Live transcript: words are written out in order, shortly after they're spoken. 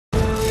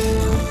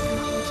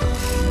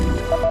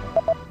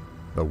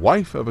The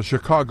wife of a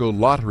Chicago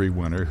lottery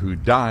winner who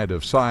died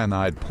of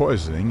cyanide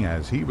poisoning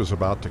as he was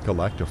about to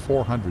collect a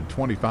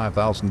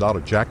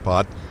 $425,000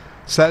 jackpot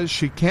says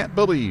she can't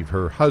believe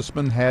her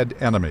husband had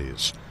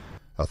enemies.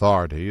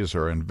 Authorities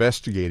are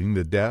investigating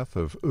the death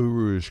of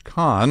Uruj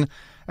Khan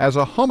as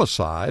a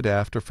homicide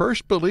after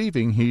first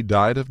believing he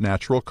died of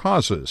natural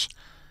causes.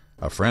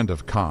 A friend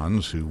of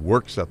Khan's who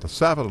works at the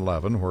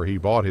 7-Eleven where he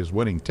bought his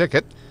winning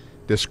ticket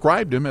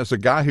described him as a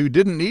guy who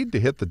didn't need to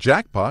hit the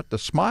jackpot to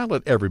smile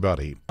at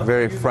everybody.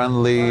 Very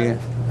friendly,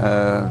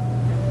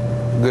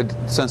 good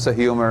sense of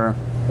humor,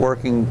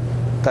 working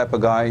type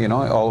of guy,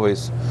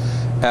 always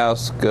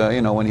ask,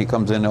 when he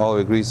comes in,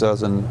 always greets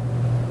us, and,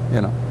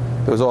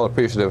 he was all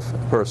appreciative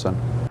person.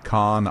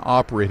 Khan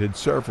operated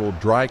several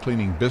dry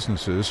cleaning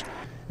businesses,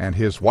 and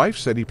his wife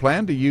said he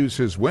planned to use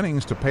his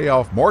winnings to pay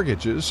off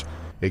mortgages,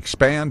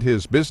 expand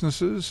his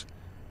businesses,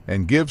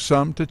 and give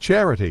some to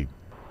charity.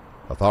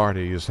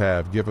 Authorities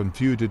have given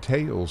few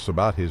details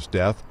about his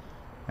death,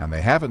 and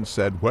they haven't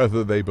said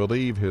whether they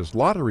believe his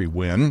lottery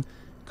win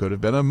could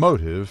have been a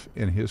motive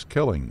in his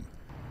killing.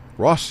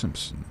 Ross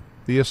Simpson,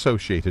 The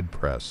Associated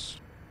Press.